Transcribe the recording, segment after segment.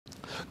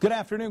Good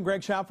afternoon,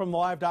 Greg Schaub from the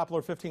Live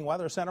Doppler 15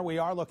 Weather Center. We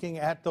are looking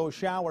at those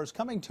showers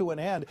coming to an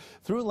end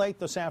through late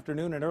this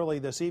afternoon and early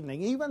this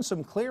evening. Even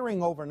some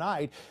clearing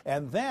overnight,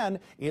 and then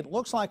it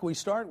looks like we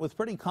start with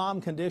pretty calm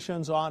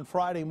conditions on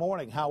Friday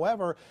morning.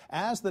 However,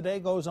 as the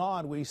day goes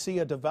on, we see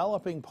a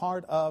developing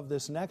part of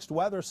this next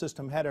weather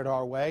system headed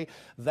our way.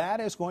 That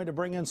is going to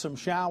bring in some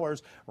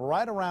showers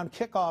right around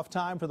kickoff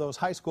time for those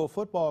high school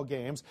football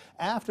games.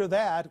 After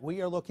that,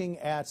 we are looking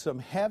at some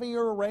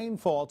heavier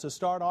rainfall to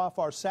start off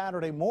our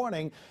Saturday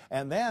morning,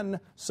 and then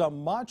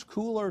some much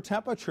cooler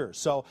temperatures.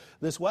 So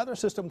this weather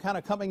system kind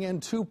of coming in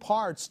two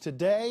parts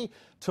today,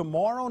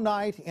 tomorrow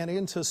night, and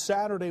into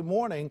Saturday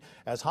morning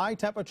as high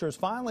temperatures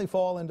finally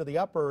fall into the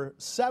upper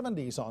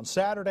 70s on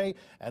Saturday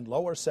and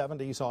lower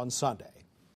 70s on Sunday.